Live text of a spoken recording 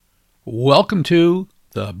Welcome to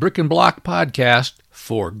the Brick and Block Podcast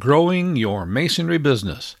for growing your masonry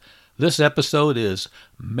business. This episode is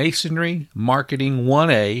Masonry Marketing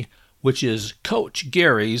 1A, which is Coach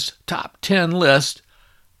Gary's top 10 list,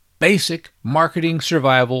 basic marketing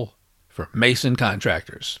survival for mason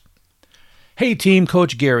contractors. Hey team,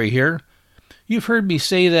 Coach Gary here. You've heard me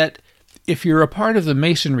say that if you're a part of the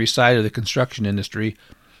masonry side of the construction industry,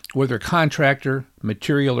 whether contractor,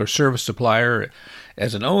 material, or service supplier,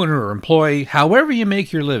 as an owner or employee, however you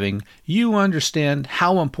make your living, you understand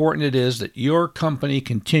how important it is that your company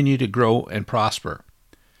continue to grow and prosper.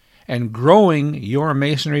 And growing your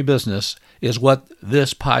masonry business is what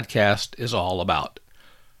this podcast is all about.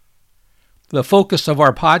 The focus of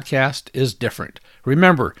our podcast is different.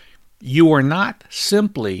 Remember, you are not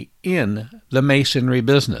simply in the masonry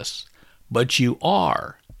business, but you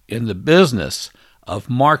are in the business of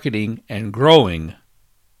marketing and growing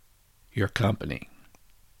your company.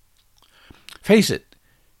 Face it,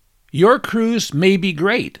 your crews may be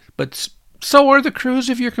great, but so are the crews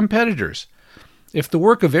of your competitors. If the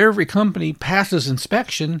work of every company passes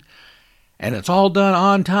inspection and it's all done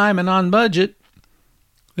on time and on budget,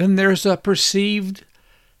 then there's a perceived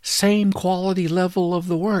same quality level of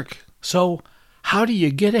the work. So how do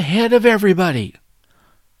you get ahead of everybody?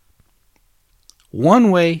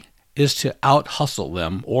 One way is to out-hustle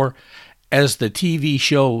them, or as the TV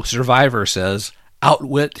show Survivor says,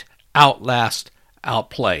 outwit, outlast,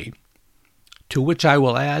 outplay, to which I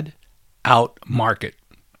will add, outmarket.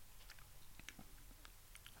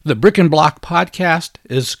 The Brick and Block Podcast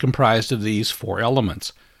is comprised of these four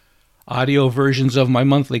elements: audio versions of my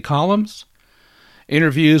monthly columns,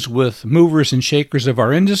 interviews with movers and shakers of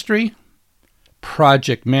our industry,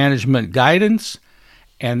 project management guidance,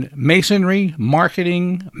 and masonry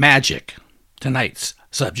marketing magic, tonight's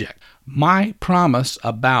subject. My promise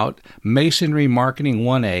about Masonry Marketing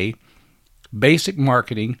 1A, basic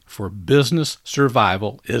marketing for business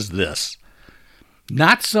survival, is this.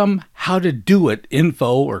 Not some how to do it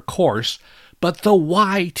info or course, but the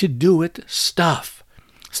why to do it stuff.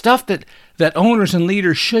 Stuff that owners and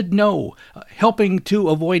leaders should know, helping to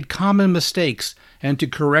avoid common mistakes and to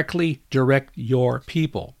correctly direct your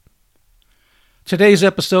people. Today's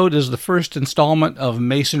episode is the first installment of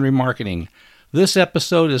Masonry Marketing. This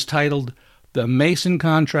episode is titled The Mason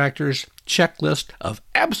Contractor's Checklist of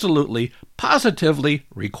Absolutely, Positively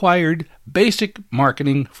Required Basic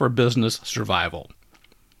Marketing for Business Survival.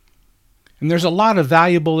 And there's a lot of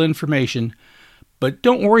valuable information, but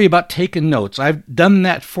don't worry about taking notes. I've done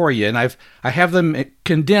that for you, and I have them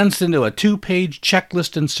condensed into a 2-page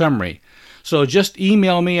checklist and summary. So just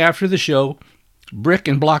email me after the show,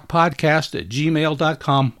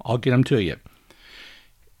 brickandblockpodcast@gmail.com. I'll get them to you.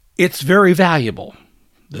 It's very valuable,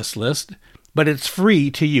 this list, but it's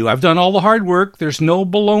free to you. I've done all the hard work. There's no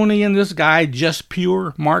baloney in this guide, just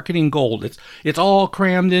pure marketing gold. It's all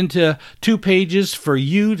crammed into 2 pages for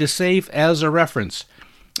you to save as a reference.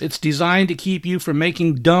 It's designed to keep you from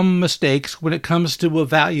making dumb mistakes when it comes to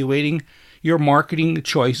evaluating your marketing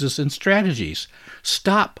choices and strategies.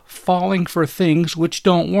 Stop falling for things which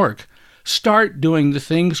don't work. Start doing the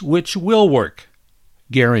things which will work.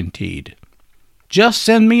 Guaranteed. Just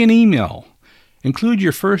send me an email. Include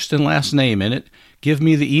your first and last name in it. Give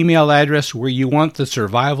me the email address where you want the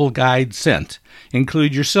survival guide sent.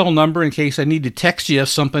 Include your cell number in case I need to text you if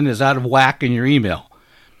something is out of whack in your email.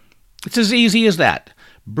 It's as easy as that.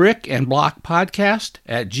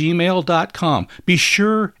 brickandblockpodcast@gmail.com. Be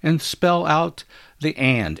sure and spell out the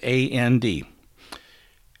and, A-N-D.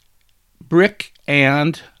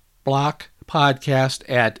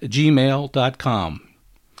 brickandblockpodcast@gmail.com.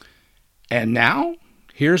 And now,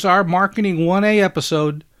 here's our Marketing 1A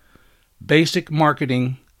episode, Basic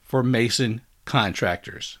Marketing for Mason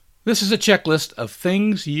Contractors. This is a checklist of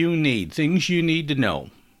things you need to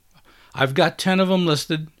know. I've got 10 of them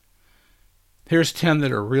listed. Here's 10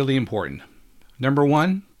 that are really important. Number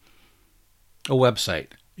 1, a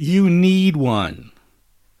website. You need one.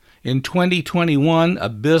 In 2021, a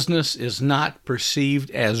business is not perceived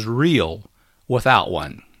as real without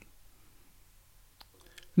one.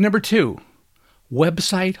 Number 2,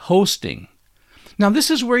 website hosting. Now, this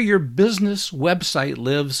is where your business website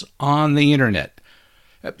lives on the internet.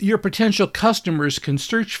 Your potential customers can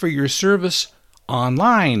search for your service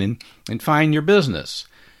online and find your business.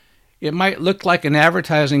 It might look like an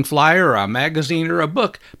advertising flyer or a magazine or a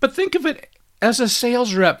book, but think of it as a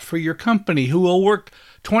sales rep for your company who will work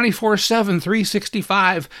 24/7,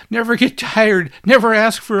 365, never get tired, never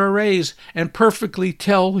ask for a raise, and perfectly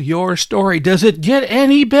tell your story. Does it get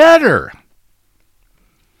any better?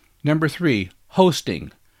 Number 3,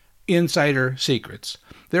 hosting. Insider secrets.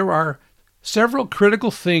 There are Several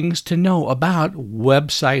critical things to know about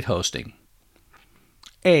website hosting.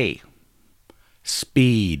 A.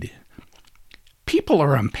 Speed. People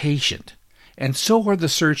are impatient, and so are the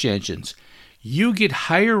search engines. You get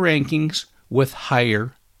higher rankings with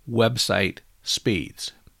higher website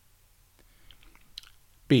speeds.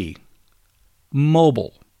 B.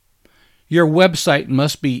 Mobile. Your website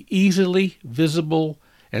must be easily visible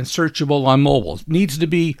and searchable on mobile. It needs to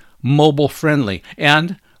be mobile friendly,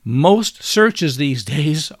 and most searches these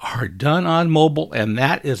days are done on mobile, and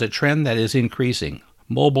that is a trend that is increasing.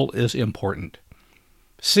 Mobile is important.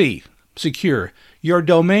 C. Secure. Your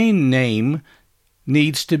domain name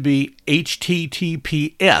needs to be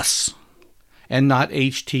HTTPS and not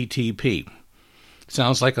HTTP.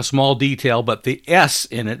 Sounds like a small detail, but the S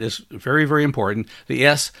in it is very, very important. The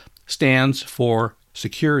S stands for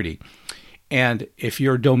security. And if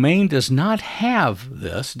your domain does not have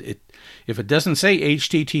this, if it doesn't say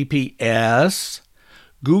HTTPS,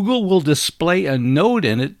 Google will display a note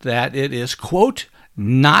in it that it is, quote,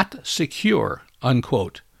 not secure,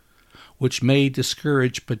 unquote, which may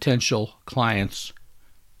discourage potential clients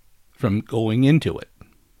from going into it.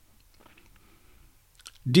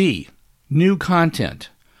 D. New content.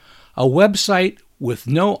 A website with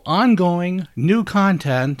no ongoing new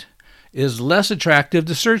content is less attractive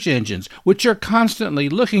to search engines, which are constantly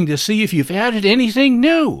looking to see if you've added anything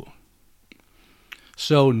new.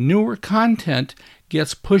 So newer content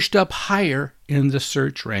gets pushed up higher in the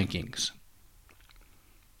search rankings.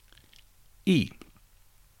 E.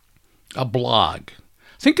 A blog.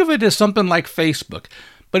 Think of it as something like Facebook,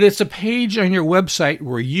 but it's a page on your website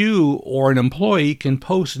where you or an employee can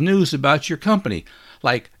post news about your company,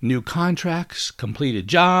 like new contracts, completed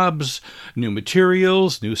jobs, new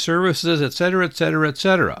materials, new services, etc., etc.,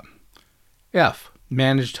 etc. F.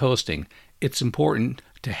 Managed hosting. It's important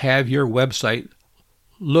to have your website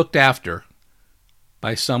looked after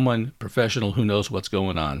by someone professional who knows what's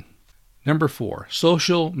going on. Number 4.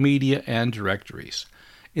 Social media and directories.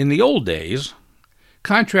 In the old days,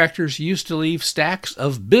 contractors used to leave stacks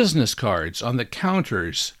of business cards on the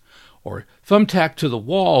counters or thumbtacked to the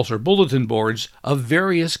walls or bulletin boards of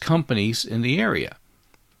various companies in the area.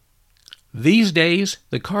 These days,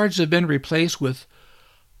 the cards have been replaced with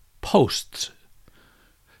posts,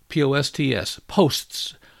 P-O-S-T-S,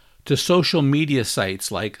 posts to social media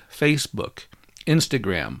sites like Facebook,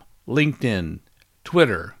 Instagram, LinkedIn,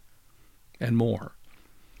 Twitter, and more.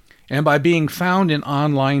 And by being found in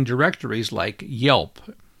online directories like Yelp,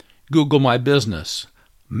 Google My Business,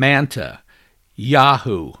 Manta,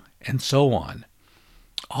 Yahoo, and so on.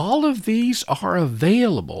 All of these are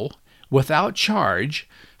available without charge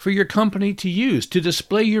for your company to use to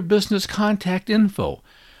display your business contact info.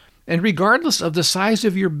 And regardless of the size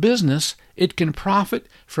of your business, it can profit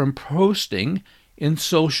from posting in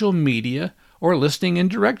social media or listing in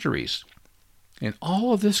directories. And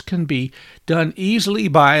all of this can be done easily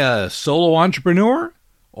by a solo entrepreneur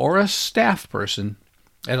or a staff person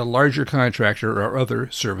at a larger contractor or other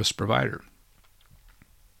service provider.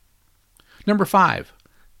 Number 5,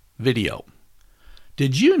 video.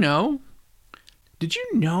 Did you know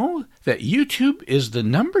that YouTube is the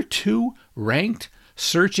number 2 ranked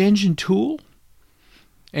search engine tool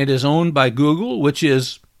and is owned by Google, which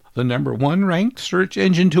is the number 1 ranked search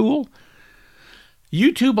engine tool?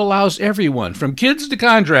 YouTube allows everyone, from kids to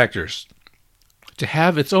contractors, to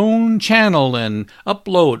have its own channel and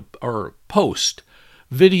upload or post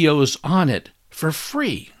videos on it for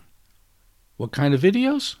free. What kind of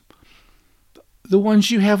videos? The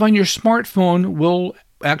ones you have on your smartphone will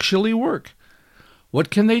actually work. What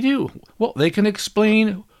can they do? Well, they can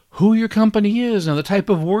explain who your company is and the type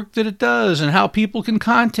of work that it does and how people can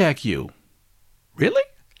contact you. Really?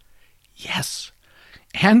 Yes.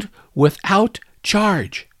 And without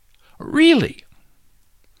charge. Really?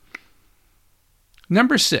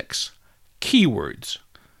 Number 6, keywords.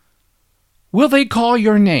 Will they call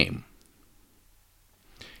your name?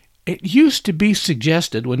 It used to be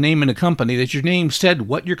suggested when naming a company that your name said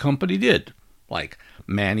what your company did, like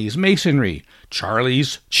Manny's Masonry,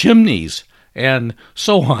 Charlie's Chimneys, and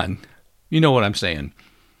so on. You know what I'm saying.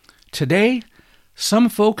 Today, some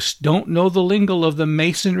folks don't know the lingo of the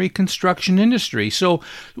masonry construction industry, so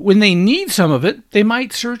when they need some of it, they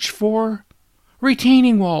might search for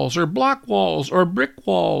retaining walls or block walls or brick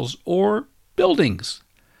walls or buildings.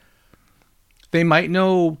 They might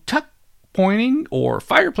know tuck pointing or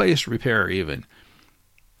fireplace repair even.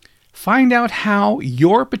 Find out how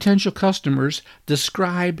your potential customers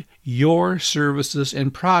describe your services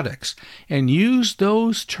and products and use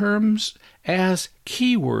those terms as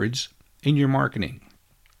keywords in your marketing.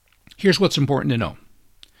 Here's what's important to know.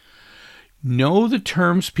 Know the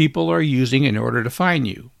terms people are using in order to find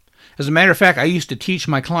you. As a matter of fact, I used to teach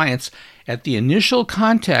my clients at the initial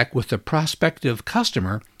contact with the prospective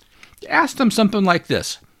customer, ask them something like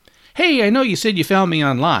this. Hey, I know you said you found me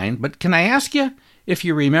online, but can I ask you, if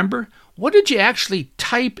you remember, what did you actually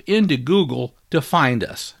type into Google to find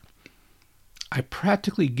us? I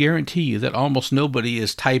practically guarantee you that almost nobody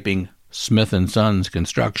is typing Smith & Sons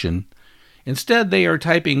Construction. Instead, they are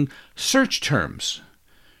typing search terms.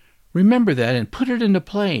 Remember that and put it into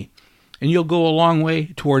play, and you'll go a long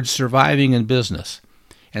way towards surviving in business.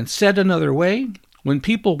 And said another way, when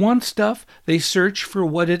people want stuff, they search for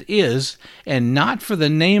what it is and not for the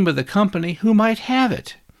name of the company who might have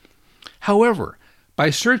it. However, by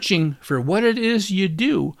searching for what it is you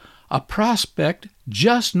do, a prospect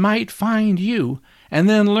just might find you and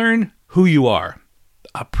then learn who you are.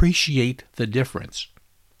 Appreciate the difference.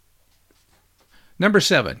 Number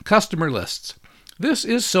 7, customer lists. This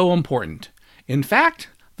is so important. In fact,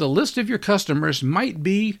 the list of your customers might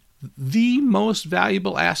be the most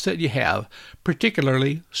valuable asset you have,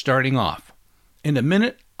 particularly starting off. In a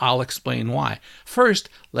minute, I'll explain why. First,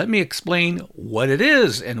 let me explain what it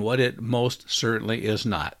is and what it most certainly is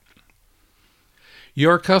not.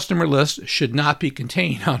 Your customer list should not be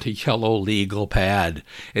contained on a yellow legal pad.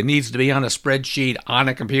 It needs to be on a spreadsheet on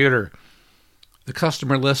a computer. The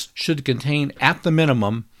customer list should contain, at the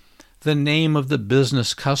minimum, the name of the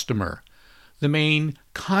business customer, the main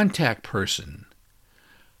contact person,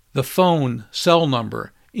 the phone, cell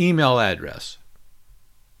number, email address.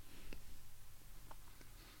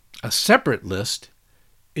 A separate list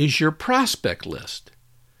is your prospect list.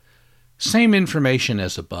 Same information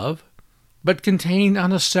as above, but contained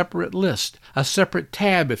on a separate list, a separate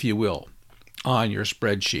tab, if you will, on your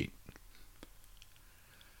spreadsheet.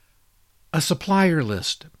 A supplier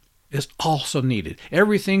list is also needed.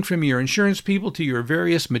 Everything from your insurance people to your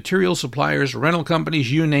various material suppliers, rental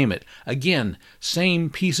companies, you name it. Again, same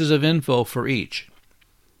pieces of info for each.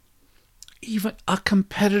 Even a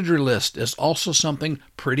competitor list is also something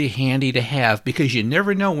pretty handy to have because you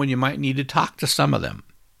never know when you might need to talk to some of them.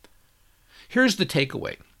 Here's the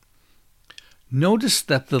takeaway. Notice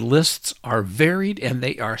that the lists are varied and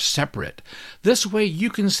they are separate. This way you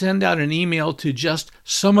can send out an email to just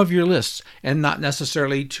some of your lists and not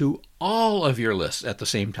necessarily to all of your lists at the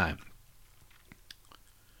same time.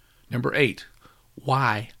 Number 8,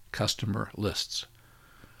 why customer lists?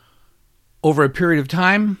 Over a period of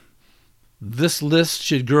time, this list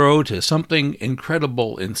should grow to something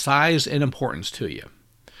incredible in size and importance to you.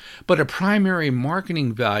 But a primary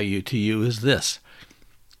marketing value to you is this.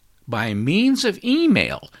 By means of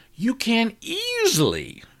email, you can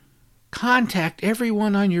easily contact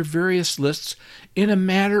everyone on your various lists in a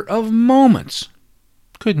matter of moments,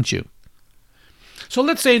 couldn't you? So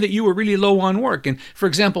let's say that you were really low on work, and for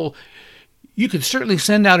example, you could certainly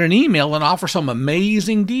send out an email and offer some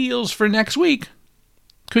amazing deals for next week,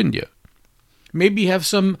 couldn't you? Maybe you have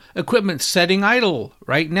some equipment setting idle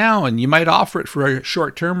right now, and you might offer it for a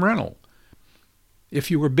short-term rental. If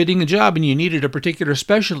you were bidding a job and you needed a particular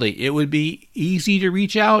specialty, it would be easy to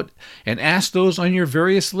reach out and ask those on your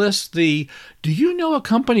various lists do you know a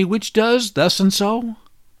company which does thus and so?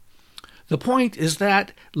 The point is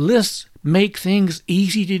that lists make things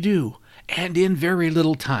easy to do and in very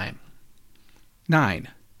little time. 9,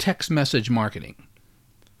 text message marketing.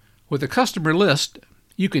 With a customer list,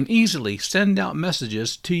 you can easily send out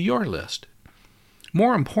messages to your list.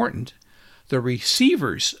 More important, the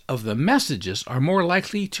receivers of the messages are more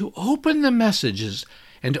likely to open the messages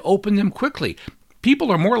and to open them quickly.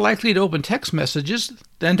 People are more likely to open text messages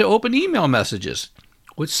than to open email messages,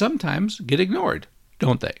 which sometimes get ignored,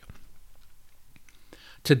 don't they?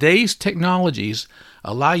 Today's technologies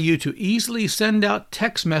allow you to easily send out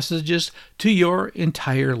text messages to your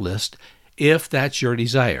entire list if that's your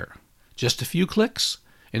desire. Just a few clicks,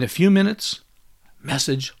 in a few minutes,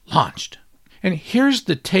 message launched. And here's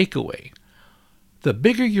the takeaway. The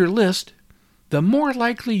bigger your list, the more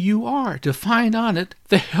likely you are to find on it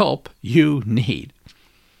the help you need.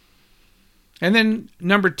 And then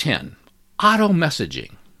number 10, auto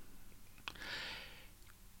messaging.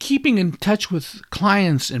 Keeping in touch with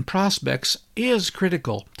clients and prospects is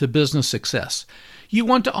critical to business success. You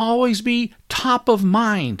want to always be top of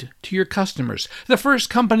mind to your customers, the first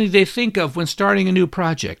company they think of when starting a new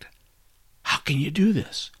project. How can you do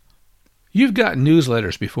this? You've gotten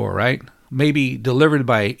newsletters before, right? Maybe delivered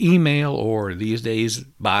by email or these days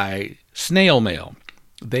by snail mail.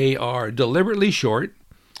 They are deliberately short,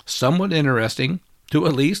 somewhat interesting to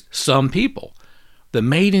at least some people. The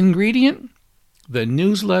main ingredient? The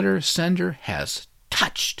newsletter sender has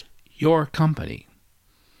touched your company.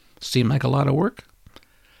 Seem like a lot of work?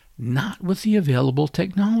 not with the available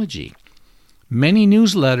technology. Many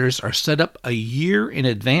newsletters are set up a year in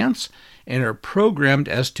advance and are programmed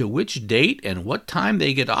as to which date and what time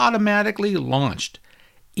they get automatically launched.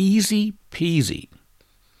 Easy peasy.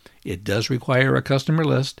 It does require a customer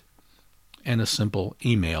list and a simple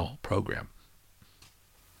email program.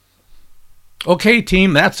 Okay,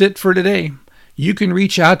 team, that's it for today. You can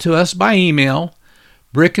reach out to us by email,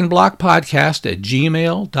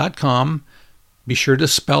 brickandblockpodcast@gmail.com. Be sure to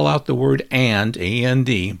spell out the word and,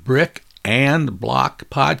 A-N-D,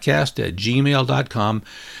 brickandblockpodcast@gmail.com.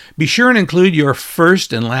 Be sure and include your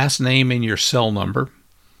first and last name and your cell number.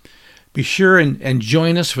 Be sure and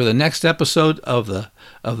join us for the next episode of the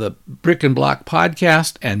Brick and Block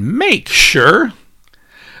Podcast, and make sure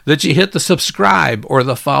that you hit the subscribe or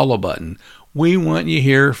the follow button. We want you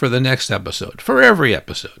here for the next episode, for every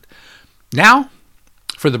episode. Now,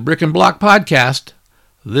 for the Brick and Block Podcast,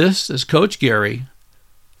 this is Coach Gary.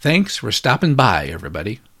 Thanks for stopping by,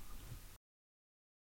 everybody.